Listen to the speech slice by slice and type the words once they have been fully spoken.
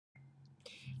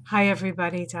Hi,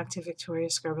 everybody. Dr. Victoria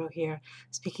Scarbo here,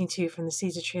 speaking to you from the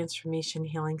Seeds of Transformation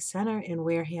Healing Center in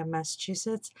Wareham,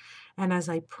 Massachusetts. And as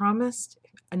I promised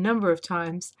a number of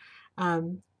times,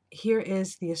 here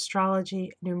is the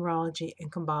Astrology, Numerology,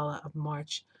 and Kabbalah of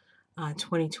March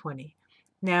 2020.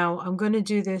 Now, I'm going to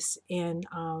do this in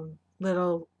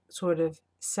little sort of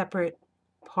separate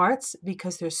parts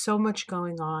because there's so much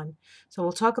going on. So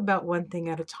we'll talk about one thing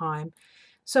at a time.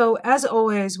 So, as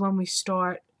always, when we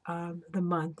start the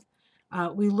month,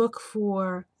 we look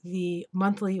for the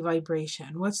monthly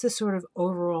vibration. What's the sort of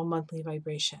overall monthly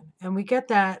vibration? And we get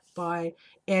that by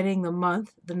adding the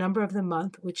month, the number of the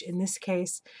month, which in this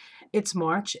case, it's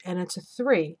March, and it's a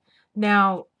 3.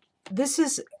 Now, this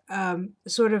is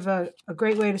sort of a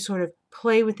great way to sort of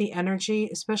play with the energy,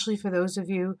 especially for those of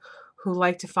you who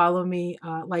like to follow me,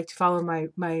 like to follow my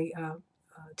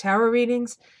tarot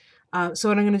readings. So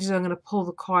what I'm going to do is I'm going to pull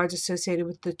the cards associated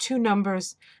with the 2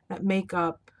 numbers that make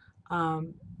up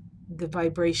the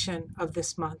vibration of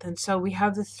this month. And so we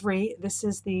have the 3. This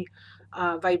is the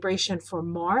vibration for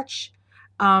March.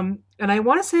 And I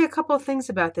want to say a couple of things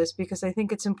about this because I think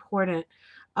it's important.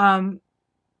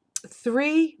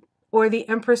 3, or the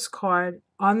Empress card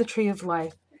on the Tree of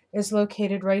Life, is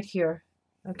located right here.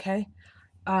 Okay.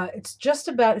 It's just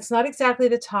about, it's not exactly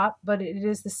the top, but it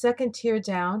is the second tier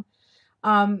down.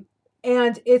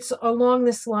 And it's along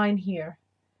this line here.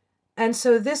 And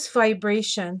so this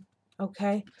vibration,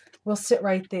 okay, will sit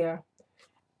right there.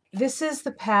 This is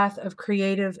the path of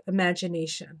creative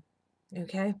imagination,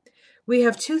 okay? We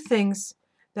have 2 things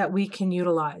that we can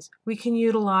utilize. We can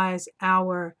utilize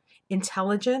our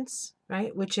intelligence,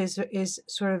 right, which is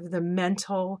sort of the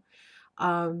mental,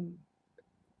 our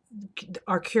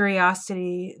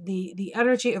curiosity, the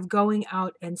energy of going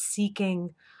out and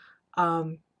seeking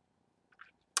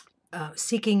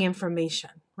seeking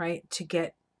information, right? To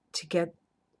get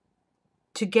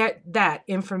that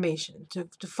information,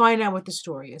 to find out what the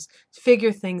story is, to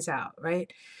figure things out, right?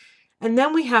 And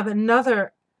then we have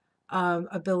another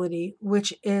ability,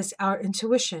 which is our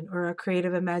intuition or our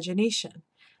creative imagination.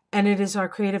 And it is our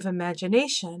creative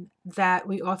imagination that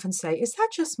we often say, is that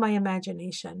just my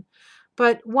imagination?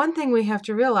 But one thing we have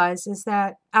to realize is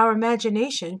that our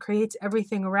imagination creates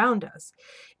everything around us.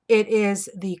 It is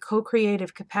the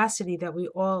co-creative capacity that we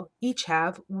all each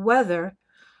have, whether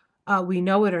we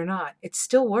know it or not. It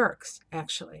still works,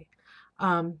 actually.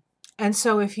 And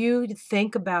so if you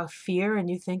think about fear and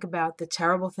you think about the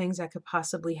terrible things that could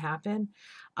possibly happen,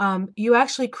 you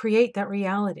actually create that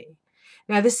reality.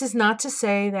 Now, this is not to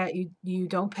say that you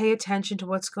don't pay attention to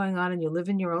what's going on and you live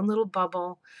in your own little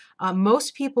bubble.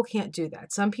 Most people can't do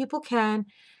that. Some people can,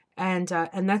 and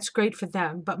that's great for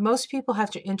them. But most people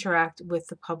have to interact with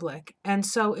the public. And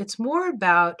so it's more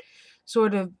about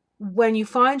sort of when you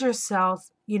find yourself,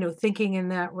 thinking in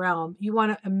that realm, you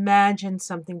want to imagine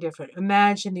something different.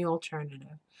 Imagine the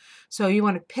alternative. So you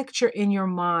want to picture in your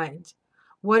mind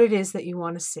what it is that you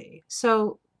want to see.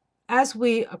 So as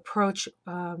we approach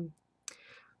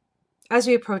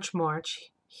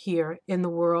March here in the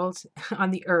world,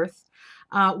 on the earth,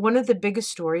 one of the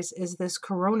biggest stories is this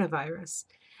coronavirus.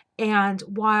 And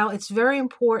while it's very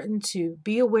important to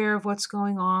be aware of what's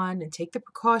going on and take the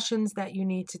precautions that you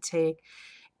need to take,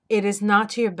 it is not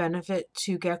to your benefit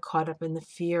to get caught up in the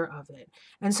fear of it.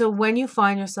 And so when you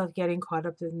find yourself getting caught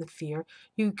up in the fear,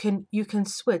 you can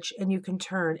switch and you can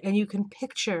turn and you can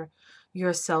picture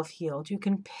yourself healed. You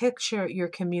can picture your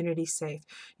community safe.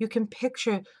 You can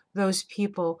picture those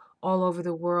people all over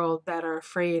the world that are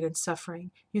afraid and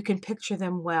suffering. You can picture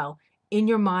them well in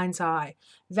your mind's eye.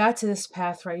 That's this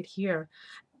path right here.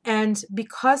 And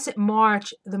because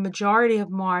March, the majority of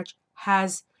March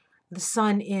has the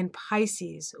sun in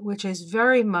Pisces, which is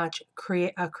very much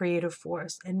a creative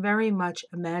force and very much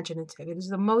imaginative. It is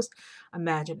the most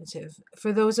imaginative.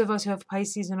 For those of us who have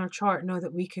Pisces in our chart, know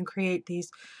that we can create these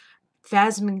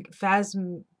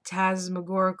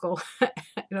phantasmagorical, I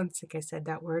don't think I said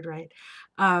that word right,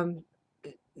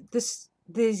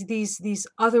 these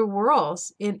other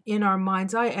worlds in our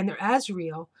mind's eye, and they're as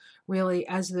real really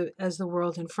as the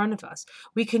world in front of us.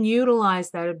 We can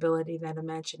utilize that ability, that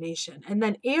imagination. And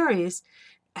then Aries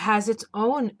has its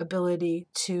own ability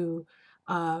to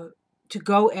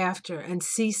go after and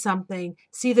see something,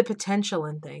 see the potential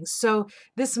in things. So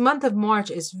this month of March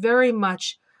is very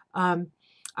much,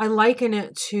 I liken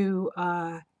it to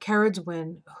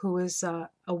Ceridwen, who is a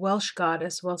Welsh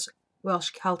goddess,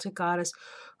 Welsh Celtic goddess,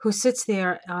 who sits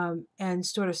there and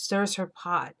sort of stirs her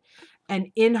pot.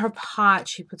 And in her pot,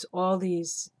 she puts all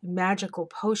these magical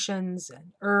potions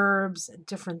and herbs and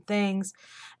different things.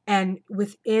 And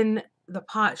within the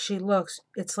pot, she looks,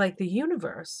 it's like the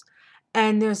universe.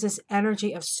 And there's this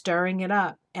energy of stirring it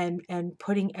up and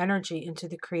putting energy into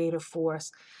the creative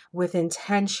force with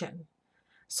intention.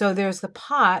 So there's the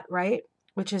pot, right?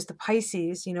 Which is the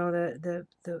Pisces, the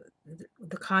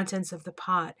contents of the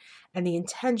pot, and the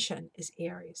intention is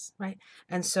Aries, right?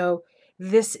 And so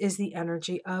this is the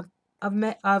energy of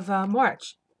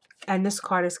March, and this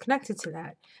card is connected to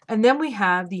that. And then we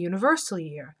have the universal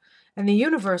year, and the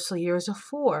universal year is a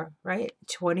 4, right?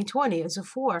 2020 is a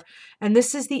 4, and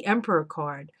this is the Emperor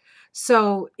card.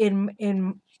 So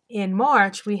in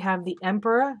March we have the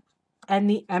Emperor and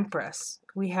the Empress.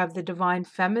 We have the divine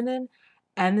feminine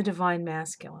and the divine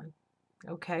masculine.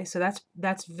 Okay, so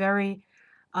that's very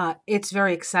it's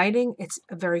very exciting. It's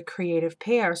a very creative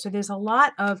pair. So there's a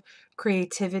lot of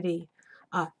creativity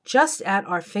just at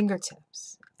our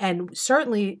fingertips, and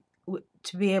certainly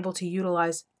to be able to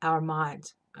utilize our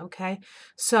minds. Okay,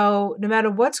 so no matter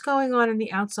what's going on in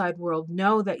the outside world,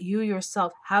 know that you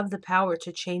yourself have the power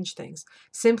to change things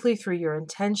simply through your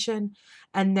intention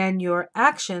and then your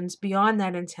actions beyond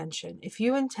that intention. If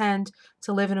you intend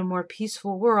to live in a more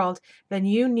peaceful world, then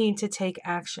you need to take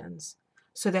actions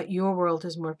so that your world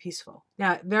is more peaceful.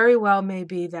 Now, it very well may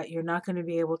be that you're not going to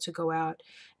be able to go out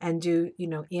and do,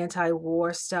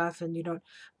 anti-war stuff, and you don't,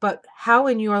 but how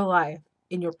in your life,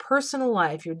 in your personal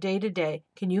life, your day to day,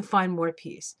 can you find more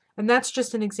peace? And that's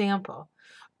just an example.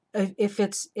 If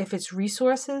it's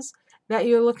resources that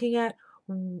you're looking at,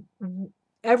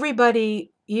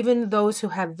 everybody, even those who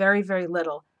have very, very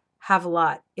little, have a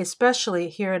lot, especially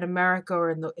here in America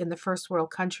or in the first world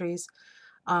countries,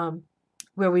 um,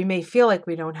 where we may feel like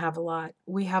we don't have a lot.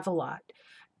 We have a lot.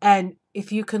 And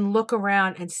if you can look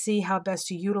around and see how best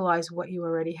to utilize what you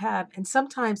already have, and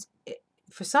sometimes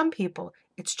for some people,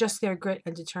 it's just their grit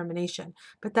and determination,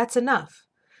 but that's enough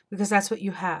because that's what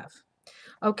you have.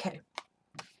 Okay.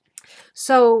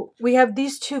 So we have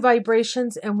these two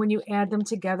vibrations, and when you add them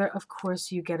together, of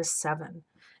course, you get a 7.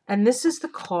 And this is the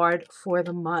card for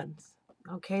the month,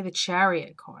 okay, the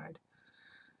Chariot card.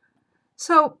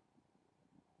 So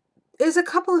there's a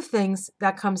couple of things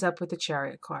that comes up with the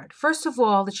Chariot card. First of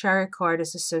all, the Chariot card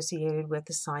is associated with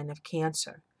the sign of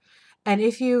Cancer. And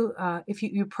if you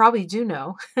probably do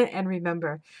know and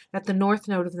remember that the north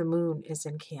node of the moon is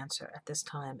in Cancer at this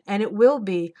time, and it will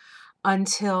be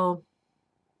until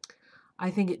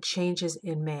I think it changes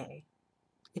in May.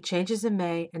 It changes in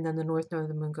May, and then the north node of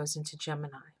the moon goes into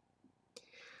Gemini.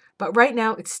 But right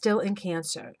now, it's still in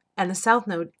Cancer, and the south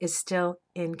node is still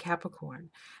in Capricorn.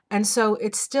 And so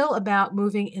it's still about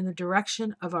moving in the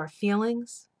direction of our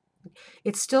feelings.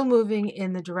 It's still moving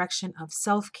in the direction of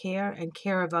self-care and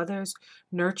care of others,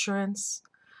 nurturance,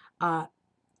 uh,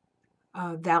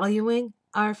 valuing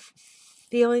our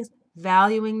feelings,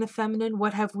 valuing the feminine.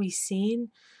 What have we seen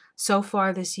so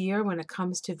far this year when it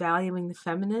comes to valuing the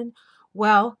feminine?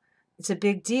 Well, it's a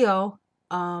big deal.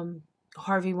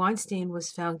 Harvey Weinstein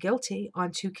was found guilty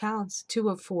on 2 counts, 2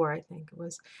 of 4, I think it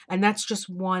was, and that's just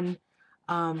one.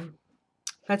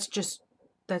 That's just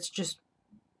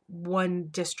one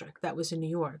district that was in New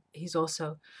York. He's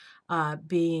also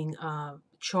being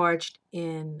charged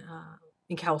in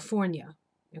California.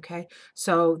 Okay,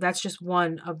 so that's just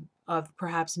one of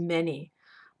perhaps many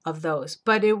of those.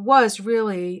 But it was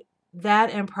really that,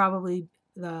 and probably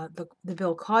the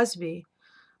Bill Cosby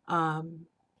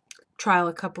trial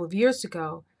a couple of years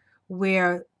ago,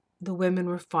 where the women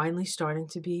were finally starting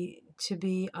to be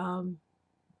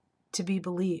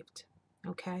believed.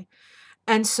 Okay,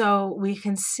 and so we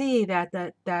can see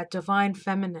that divine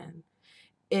feminine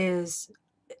is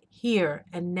here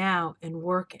and now and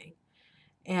working,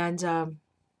 and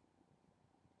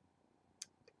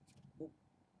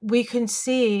we can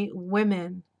see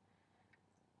women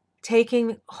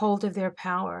taking hold of their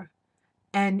power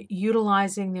and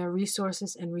utilizing their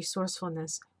resources and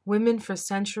resourcefulness. Women for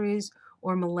centuries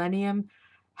or millennium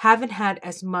haven't had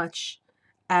as much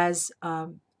as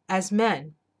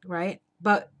men, right?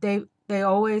 But they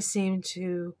always seem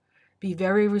to be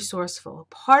very resourceful.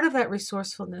 Part of that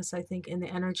resourcefulness, I think, in the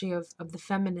energy of the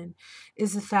feminine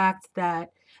is the fact that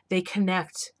they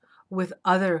connect with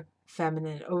other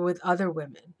feminine or with other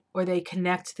women, or they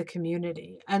connect the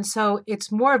community. And so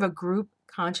it's more of a group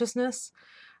consciousness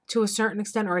to a certain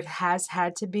extent, or it has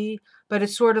had to be, but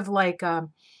it's sort of like a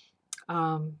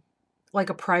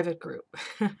private group,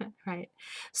 right?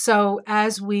 So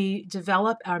as we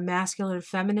develop our masculine and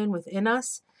feminine within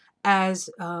us, as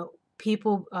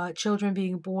children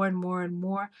being born more and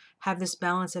more have this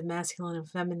balance of masculine and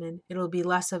feminine, it'll be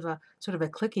less of a sort of a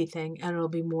cliquey thing, and it'll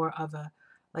be more of a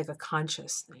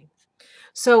conscious thing.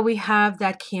 So we have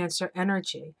that Cancer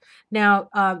energy. Now,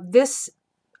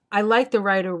 I like the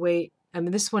Rider-Waite. I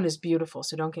mean, this one is beautiful,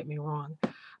 so don't get me wrong.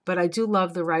 but I do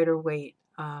love the Rider-Waite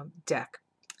deck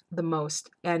the most.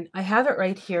 And I have it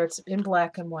right here. It's in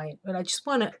black and white, but I just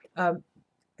want to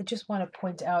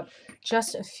point out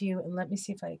just a few, and let me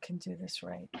see if I can do this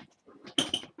right.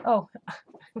 Oh,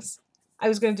 I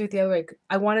was going to do it the other way.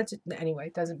 I wanted to, anyway,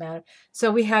 it doesn't matter.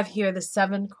 So we have here the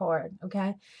 7 card,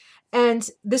 okay? And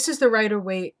this is the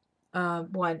Rider-Waite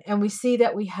one. And we see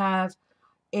that we have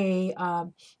a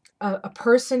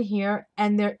person here,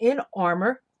 and they're in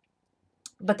armor.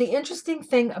 But the interesting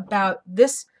thing about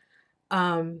this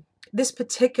this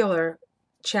particular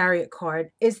Chariot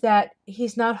card is that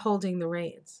he's not holding the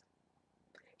reins.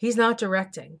 He's not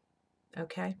directing,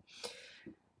 okay?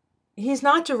 He's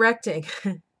not directing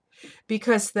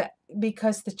because the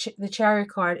Chariot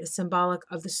card is symbolic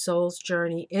of the soul's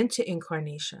journey into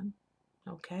incarnation.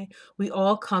 Okay, we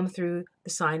all come through the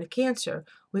sign of Cancer.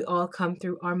 We all come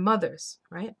through our mothers,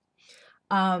 right?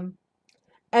 And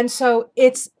so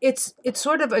it's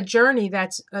sort of a journey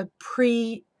that's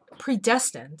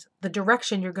predestined. The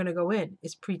direction you're going to go in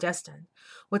is predestined.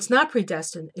 What's not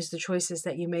predestined is the choices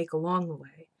that you make along the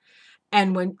way.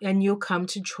 And you'll come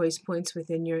to choice points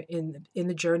within your in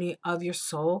the journey of your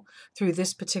soul through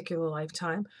this particular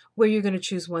lifetime where you're going to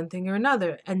choose one thing or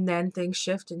another, and then things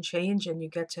shift and change and you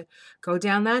get to go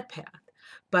down that path.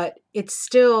 But it's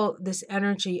still this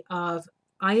energy of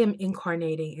I am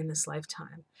incarnating in this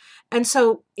lifetime. And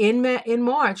so in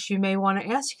March, you may want to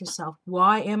ask yourself,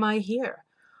 why am I here?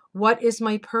 What is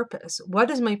my purpose? What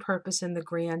is my purpose in the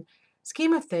grand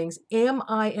scheme of things? Am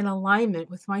I in alignment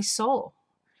with my soul?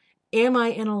 Am I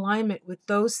in alignment with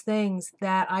those things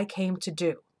that I came to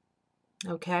do?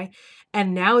 Okay.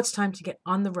 And now it's time to get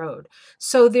on the road.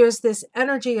 So there's this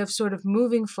energy of sort of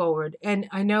moving forward. And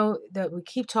I know that we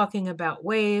keep talking about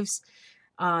waves,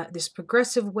 this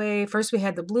progressive wave. First we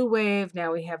had the blue wave.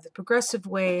 Now we have the progressive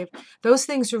wave. Those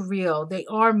things are real. They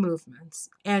are movements.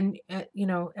 And, you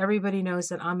know, everybody knows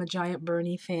that I'm a giant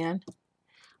Bernie fan.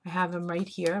 I have him right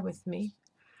here with me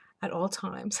at all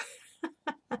times.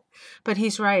 But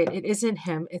he's right. It isn't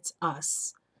him. It's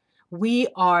us. We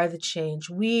are the change.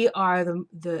 We are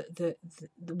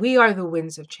we are the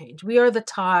winds of change. We are the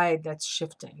tide that's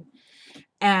shifting.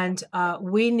 And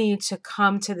we need to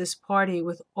come to this party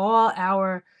with all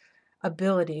our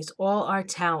abilities, all our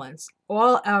talents,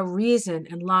 all our reason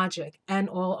and logic, and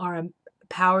all our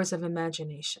powers of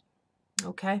imagination.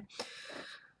 Okay?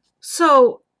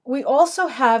 So we also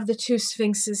have the 2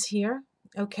 sphinxes here.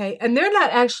 Okay, and they're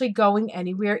not actually going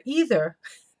anywhere either.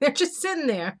 They're just sitting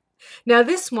there. Now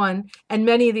this one and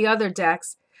many of the other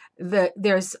decks,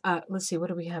 there's, let's see, what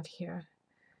do we have here?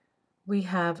 We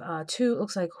have 2,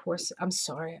 looks like horse. I'm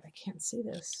sorry, I can't see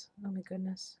this. Oh my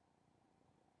goodness.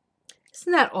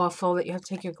 Isn't that awful that you have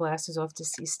to take your glasses off to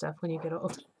see stuff when you get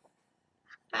old?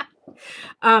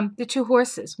 The 2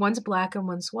 horses, one's black and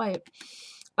one's white.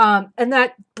 And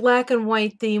that black and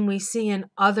white theme we see in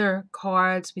other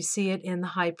cards. We see it in the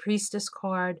High Priestess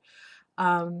card.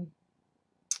 I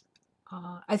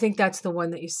think that's the one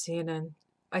that you see it in.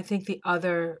 I think the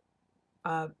other,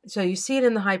 so you see it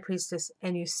in the High Priestess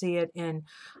and you see it in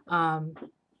the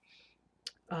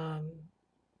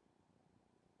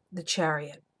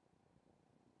Chariot.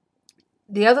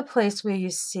 The other place where you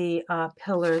see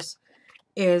pillars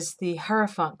is the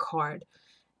Hierophant card,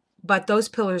 but those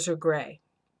pillars are gray.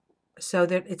 So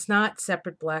that it's not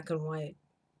separate black and white.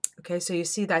 Okay, so you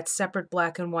see that separate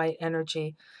black and white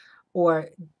energy or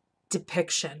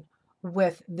depiction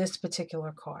with this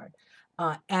particular card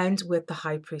and with the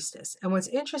High Priestess. And what's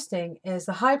interesting is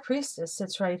the High Priestess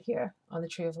sits right here on the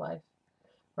Tree of Life,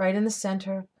 right in the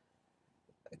center,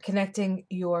 connecting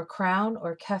your crown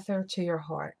or Kether to your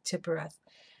heart, Tiphereth.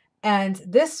 And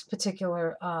this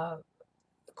particular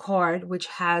card, which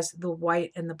has the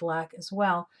white and the black as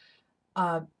well,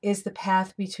 is the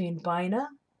path between Bina,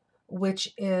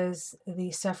 which is the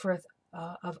Sephiroth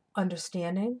of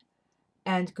understanding,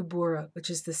 and Gebura, which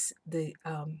is the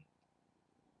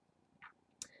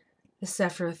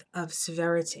Sephiroth of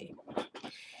severity.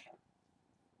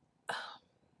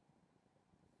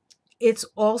 It's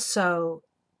also,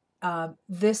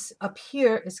 this up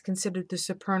here is considered the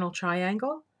supernal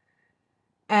triangle.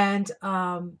 And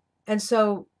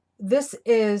so this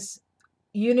is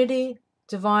unity,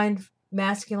 divine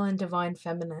masculine, divine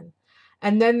feminine.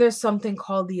 And then there's something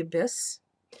called the abyss.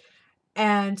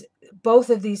 And both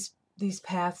of these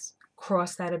paths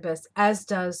cross that abyss, as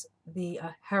does the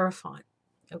Hierophant.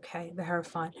 Okay, the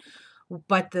Hierophant.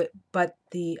 But the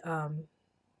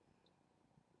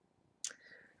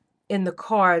in the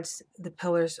cards, the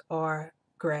pillars are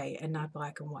gray and not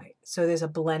black and white. So there's a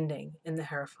blending in the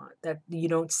Hierophant that you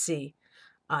don't see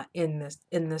in this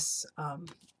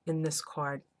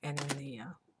card and in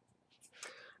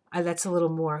That's a little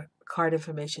more card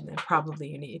information than probably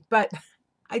you need, but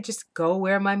I just go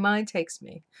where my mind takes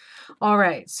me. All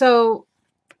right, so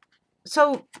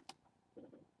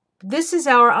this is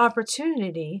our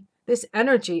opportunity, this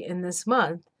energy in this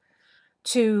month,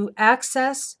 to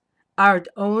access our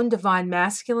own divine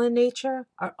masculine nature,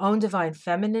 our own divine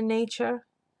feminine nature,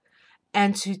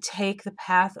 and to take the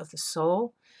path of the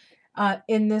soul.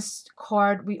 In this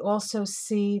card, we also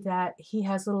see that he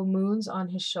has little moons on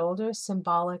his shoulders,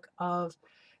 symbolic of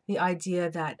the idea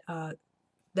that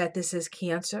that this is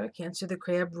Cancer, Cancer the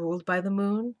crab ruled by the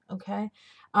moon. Okay,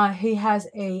 he has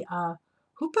a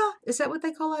hoopah. Is that what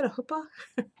they call it? A hoopah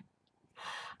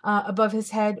above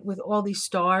his head with all these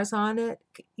stars on it.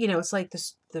 You know, it's like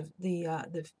the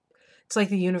it's like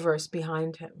the universe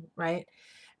behind him, right?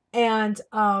 And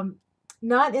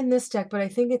not in this deck, but I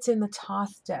think it's in the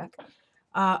Thoth deck.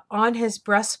 On his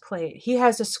breastplate, he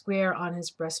has a square on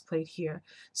his breastplate here.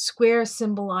 Square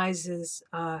symbolizes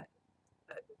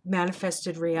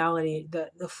manifested reality.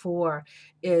 The four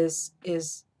is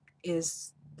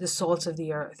the salt of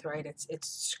the earth, right?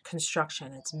 It's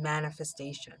construction, it's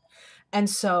manifestation, and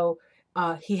so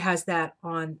he has that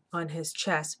on his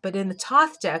chest. But in the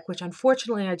Thoth deck, which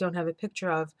unfortunately I don't have a picture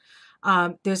of,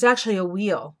 there's actually a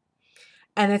wheel,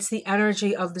 and it's the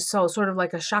energy of the soul, sort of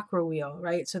like a chakra wheel,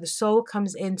 right? So the soul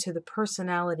comes into the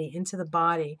personality, into the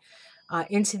body,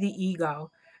 into the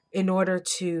ego, in order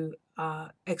to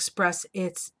express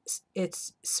its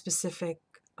specific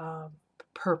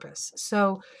purpose.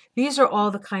 So these are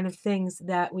all the kind of things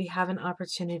that we have an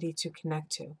opportunity to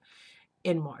connect to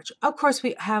in March. Of course,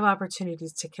 we have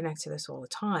opportunities to connect to this all the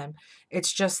time.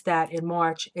 It's just that in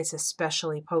March, it's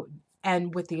especially potent.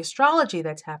 And with the astrology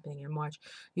that's happening in March,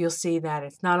 you'll see that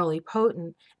it's not only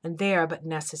potent and there, but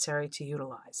necessary to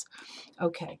utilize.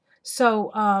 Okay,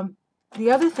 so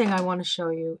the other thing I want to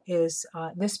show you is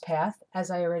this path,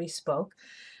 as I already spoke.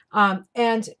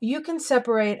 And you can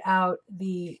separate out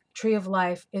the tree of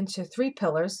life into 3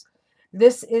 pillars.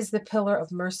 This is the pillar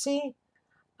of mercy,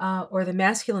 or the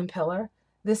masculine pillar.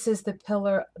 This is the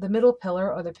pillar, the middle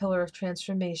pillar, or the pillar of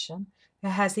transformation. It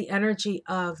has the energy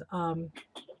of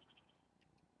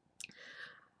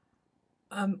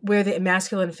where the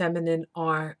masculine and feminine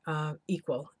are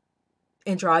equal.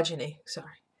 Androgyny,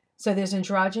 sorry. So there's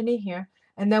androgyny here.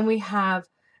 And then we have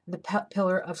the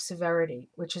pillar of severity,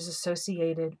 which is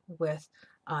associated with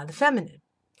the feminine.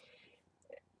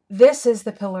 This is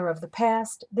the pillar of the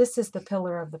past, this is the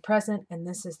pillar of the present, and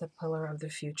this is the pillar of the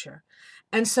future.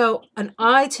 And so an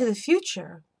eye to the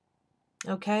future,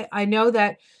 okay? I know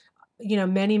that, you know,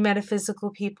 many metaphysical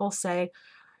people say,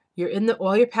 you're in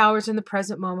all your powers in the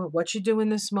present moment. What you do in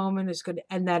this moment is good,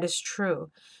 and that is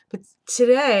true. But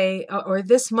today, or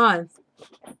this month,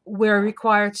 we're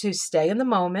required to stay in the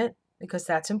moment, because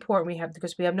that's important.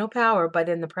 Because we have no power, but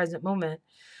in the present moment,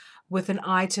 with an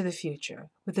eye to the future,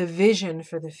 with a vision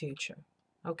for the future.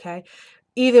 Okay,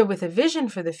 either with a vision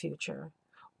for the future,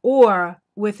 or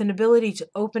with an ability to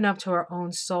open up to our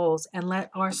own souls and let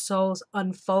our souls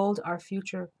unfold our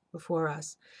future before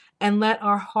us, and let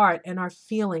our heart and our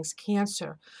feelings,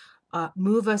 Cancer,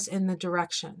 move us in the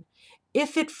direction.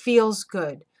 If it feels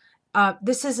good,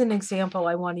 this is an example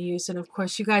I want to use, and of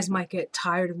course you guys might get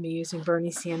tired of me using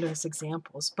Bernie Sanders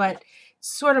examples, but it's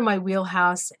sort of my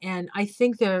wheelhouse, and I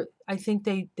think they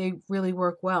really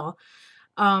work well.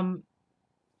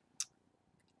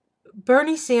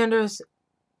 Bernie Sanders,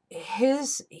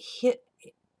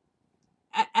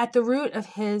 at the root of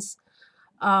his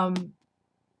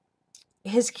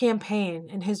campaign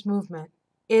and his movement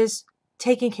is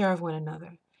taking care of one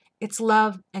another. It's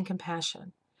love and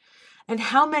compassion. And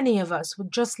how many of us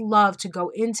would just love to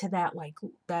go into that, like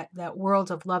that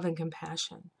world of love and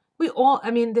compassion? We all,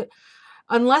 I mean,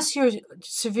 unless you're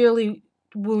severely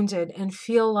wounded and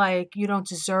feel like you don't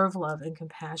deserve love and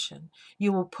compassion,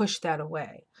 you will push that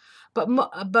away. But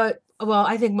well,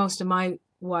 I think most of my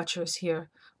watchers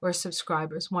here or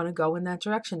subscribers want to go in that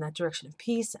direction of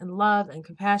peace and love and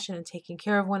compassion and taking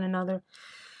care of one another.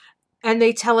 And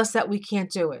they tell us that we can't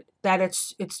do it, that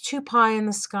it's too pie in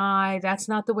the sky, that's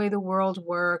not the way the world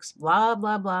works, blah,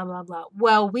 blah, blah, blah, blah.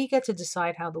 Well, we get to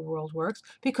decide how the world works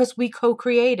because we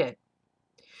co-create it.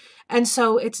 And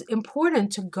so it's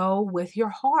important to go with your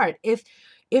heart. If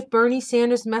Bernie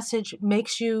Sanders' message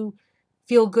makes you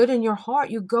feel good in your heart,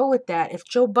 you go with that. If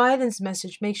Joe Biden's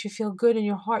message makes you feel good in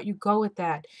your heart, you go with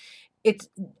that. It's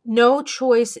no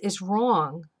choice is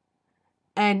wrong.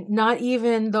 And not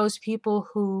even those people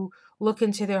who look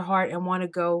into their heart and want to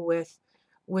go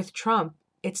with Trump.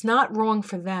 It's not wrong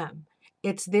for them.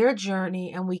 It's their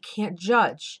journey, and we can't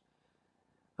judge.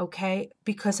 Okay?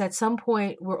 Because at some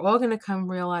point, we're all going to come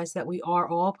realize that we are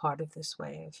all part of this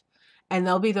wave. And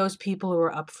there'll be those people who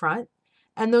are up front.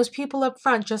 And those people up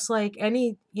front, just like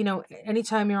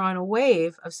anytime you're on a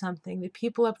wave of something, the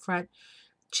people up front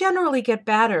generally get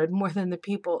battered more than the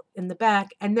people in the back.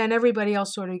 And then everybody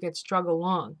else sort of gets drug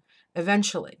along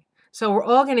eventually. So we're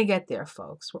all going to get there,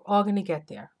 folks. We're all going to get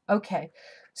there. Okay.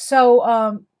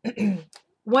 So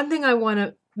one thing I want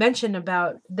to mention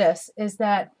about this is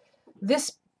that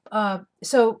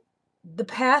so the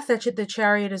path that the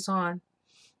chariot is on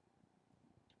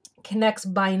connects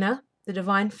Bina, the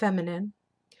divine feminine,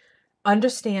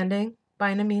 understanding,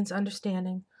 Bina means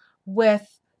understanding,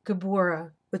 with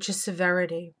Gebura, which is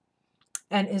severity,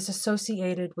 and is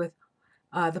associated with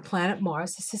the planet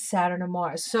Mars. This is Saturn and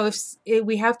Mars. So if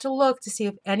we have to look to see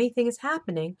if anything is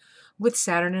happening with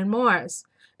Saturn and Mars,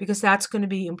 because that's going to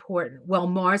be important. Well,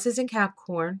 Mars is in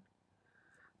Capricorn.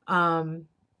 I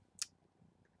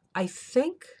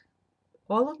think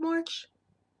all of March.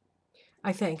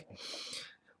 I think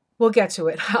we'll get to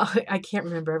it. I can't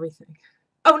remember everything.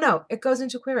 Oh no, it goes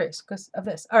into Aquarius because of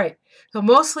this. All right, so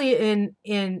mostly in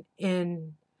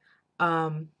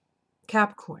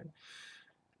Capricorn.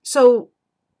 So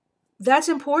that's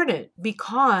important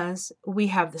because we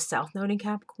have the South Node in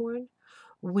Capricorn,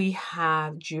 we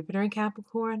have Jupiter in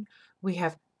Capricorn, we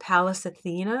have Pallas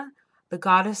Athena, the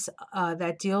goddess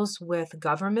that deals with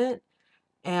government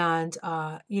and,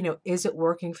 is it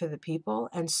working for the people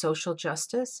and social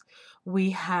justice. We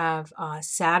have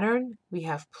Saturn, we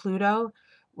have Pluto,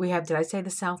 we have, did I say the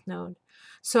South Node?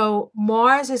 So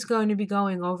Mars is going to be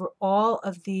going over all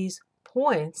of these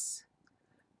points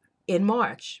in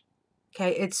March.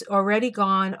 Okay, it's already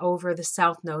gone over the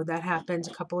South Node. That happened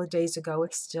a couple of days ago.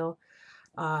 It's still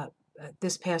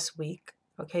this past week.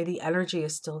 Okay, the energy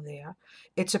is still there.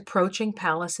 It's approaching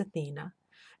Pallas Athena,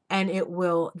 and it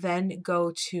will then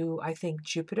go to, I think,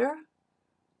 Jupiter,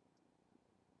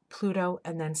 Pluto,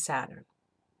 and then Saturn.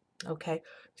 Okay,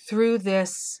 through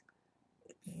this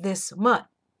month.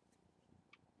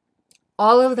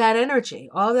 All of that energy,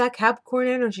 all of that Capricorn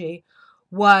energy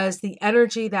was the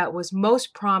energy that was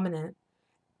most prominent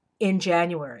in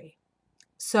January.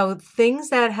 So things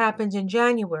that happened in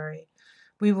January,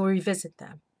 we will revisit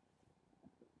them.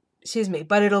 Excuse me,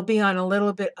 but it'll be on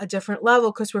a different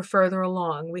level because we're further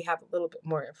along. We have a little bit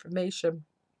more information.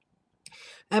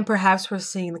 And perhaps we're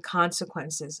seeing the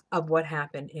consequences of what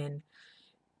happened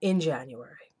in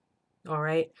January. All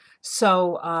right.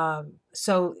 So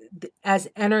as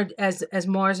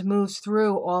Mars moves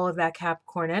through all of that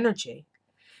Capricorn energy,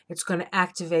 it's going to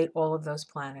activate all of those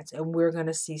planets, and we're going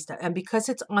to see stuff. And because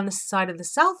it's on the side of the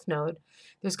South Node,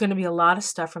 there's going to be a lot of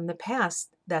stuff from the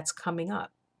past that's coming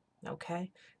up,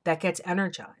 okay, that gets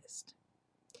energized.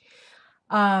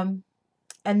 And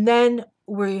then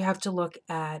we have to look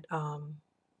at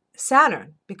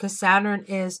Saturn, because Saturn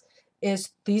is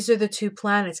these are the two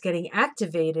planets getting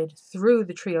activated through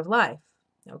the Tree of Life,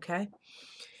 okay?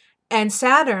 And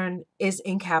Saturn is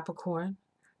in Capricorn,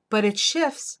 but it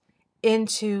shifts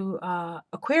into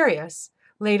Aquarius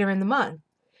later in the month.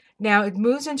 Now it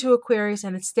moves into Aquarius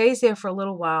and it stays there for a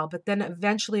little while, but then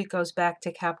eventually it goes back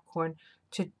to Capricorn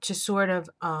to sort of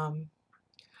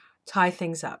tie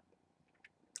things up.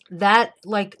 That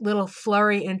like little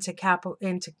flurry into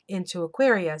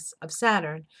Aquarius of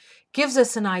Saturn gives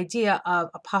us an idea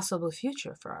of a possible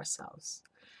future for ourselves.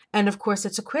 And of course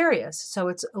it's Aquarius, so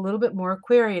it's a little bit more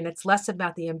Aquarian. It's less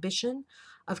about the ambition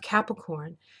of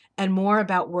Capricorn and more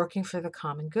about working for the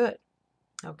common good.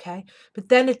 Okay, but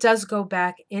then it does go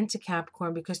back into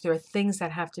Capricorn because there are things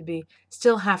that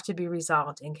still have to be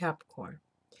resolved in Capricorn.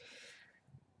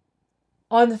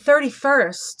 On the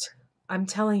 31st, I'm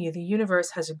telling you, the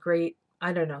universe has a great,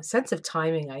 sense of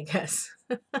timing, I guess.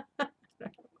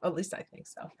 At least I think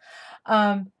so.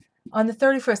 On the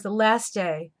 31st, the last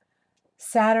day,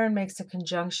 Saturn makes a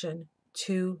conjunction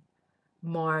to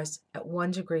Mars at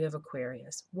 1 degree of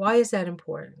Aquarius. Why is that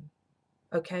important?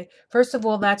 Okay, first of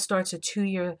all, that starts a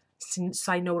 2-year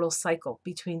synodal cycle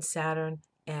between Saturn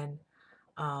and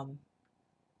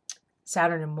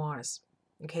Mars.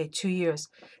 Okay, 2 years.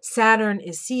 Saturn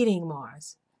is seeding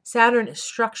Mars. Saturn is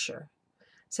structure.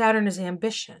 Saturn is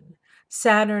ambition.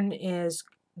 Saturn is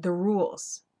the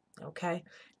rules. Okay,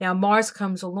 now Mars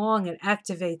comes along and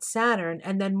activates Saturn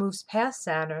and then moves past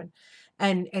Saturn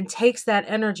and takes that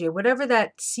energy, whatever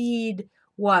that seed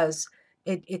was,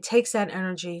 it takes that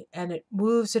energy and it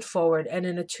moves it forward. And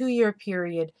in a 2-year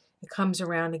period, it comes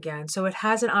around again. So it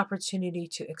has an opportunity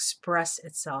to express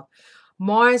itself.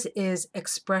 Mars is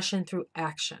expression through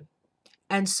action.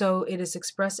 And so it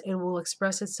will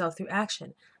express itself through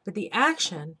action. But the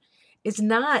action is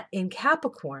not in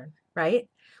Capricorn, right?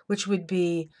 Which would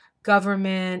be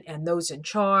government and those in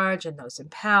charge and those in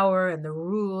power and the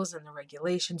rules and the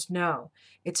regulations. No,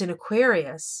 it's an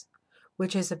Aquarius,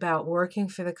 which is about working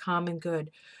for the common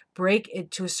good, break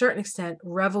it to a certain extent,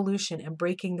 revolution and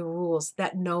breaking the rules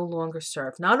that no longer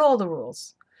serve. Not all the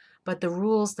rules, but the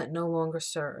rules that no longer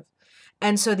serve.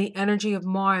 And so the energy of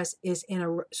Mars is in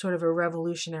a sort of a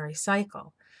revolutionary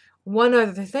cycle. One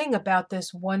other thing about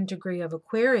this 1 degree of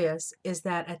Aquarius is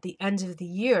that at the end of the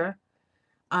year,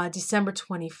 December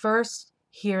 21st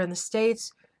here in the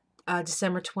States,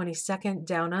 December 22nd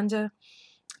down under,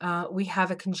 we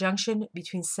have a conjunction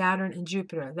between Saturn and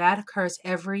Jupiter. That occurs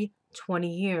every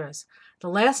 20 years. The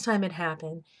last time it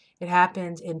happened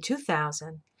in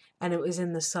 2000, and it was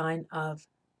in the sign of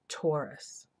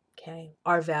Taurus. Okay,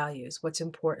 our values, what's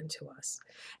important to us.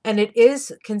 And it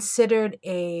is considered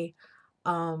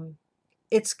and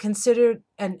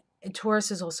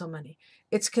Taurus is also money.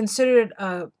 It's considered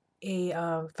a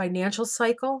financial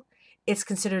cycle. It's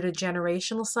considered a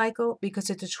generational cycle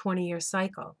because it's a 20-year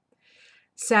cycle.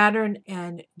 Saturn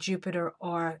and Jupiter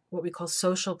are what we call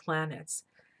social planets.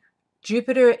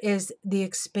 Jupiter is the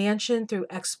expansion through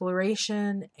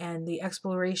exploration and the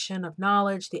exploration of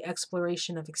knowledge, the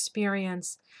exploration of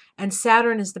experience, and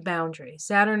Saturn is the boundary.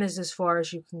 Saturn is as far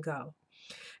as you can go.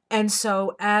 And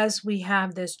so as we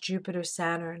have this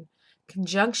Jupiter-Saturn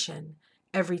conjunction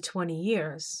every 20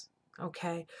 years,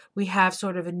 okay, we have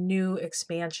sort of a new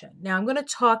expansion. Now, I'm going to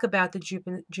talk about the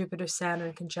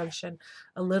Jupiter-Saturn conjunction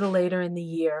a little later in the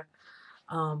year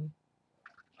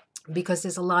because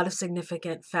there's a lot of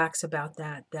significant facts about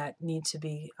that need to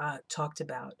be talked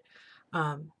about.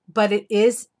 But it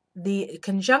is, the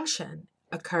conjunction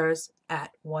occurs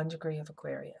at 1 degree of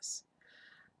Aquarius.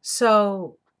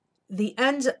 So the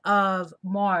end of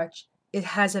March, it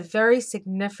has a very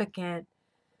significant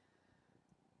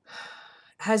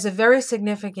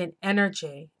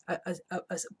energy, a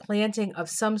planting of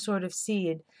some sort of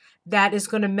seed that is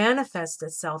going to manifest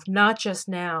itself, not just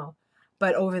now,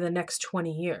 but over the next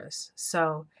 20 years.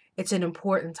 So it's an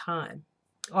important time.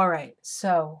 All right.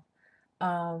 So,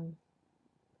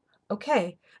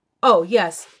 okay. Oh,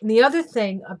 yes. And the other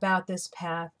thing about this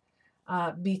path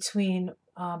between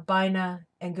Bina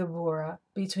and Gabura,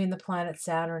 between the planet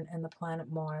Saturn and the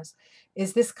planet Mars,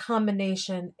 is this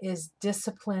combination is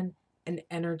discipline and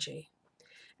energy.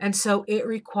 And so it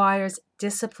requires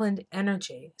disciplined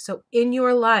energy. So in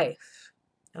your life,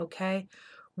 okay,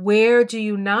 where do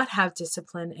you not have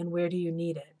discipline and where do you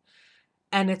need it?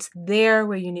 And it's there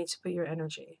where you need to put your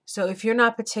energy. So if you're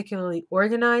not particularly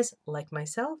organized, like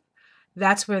myself,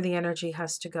 that's where the energy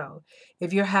has to go.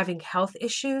 If you're having health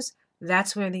issues,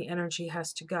 that's where the energy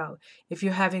has to go. If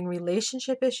you're having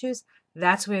relationship issues,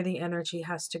 that's where the energy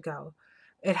has to go.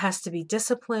 It has to be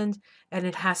disciplined and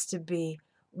it has to be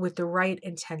with the right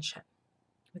intention.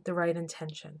 With the right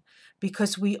intention.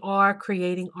 Because we are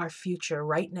creating our future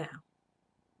right now.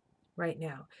 Right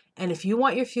now. And if you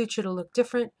want your future to look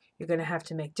different, you're going to have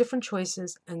to make different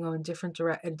choices and go in a different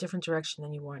direction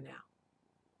than you are now.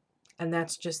 And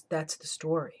that's the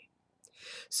story.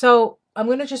 So I'm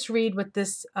going to just read what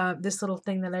this little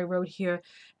thing that I wrote here.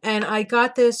 And I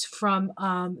got this from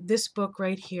this book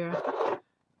right here.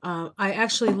 I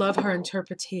actually love her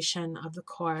interpretation of the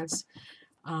cards.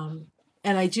 And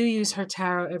I do use her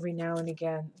tarot every now and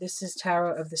again. This is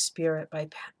Tarot of the Spirit by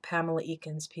Pamela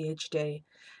Eakins, PhD.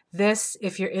 This,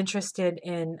 if you're interested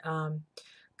in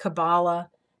Kabbalah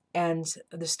and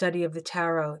the study of the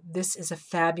tarot, this is a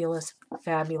fabulous,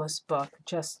 fabulous book.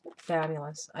 Just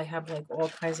fabulous. I have like all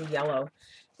kinds of yellow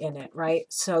in it, right?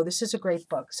 So this is a great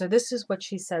book. So this is what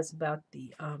she says about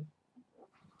the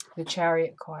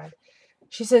Chariot card.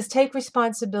 She says, take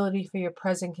responsibility for your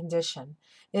present condition.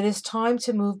 It is time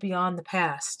to move beyond the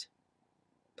past.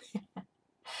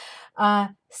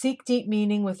 Seek deep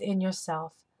meaning within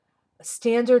yourself.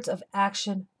 Standards of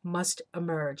action must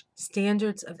emerge.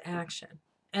 Standards of action.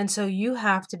 And so you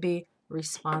have to be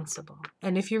responsible.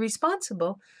 And if you're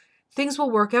responsible, things will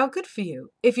work out good for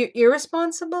you. If you're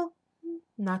irresponsible,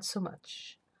 not so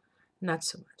much. Not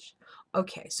so much.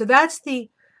 Okay, so that's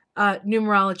the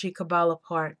Numerology Kabbalah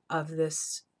part of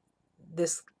this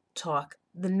talk.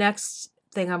 The next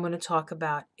thing I'm going to talk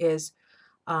about is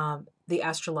the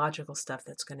astrological stuff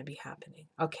that's going to be happening.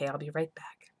 Okay, I'll be right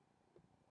back.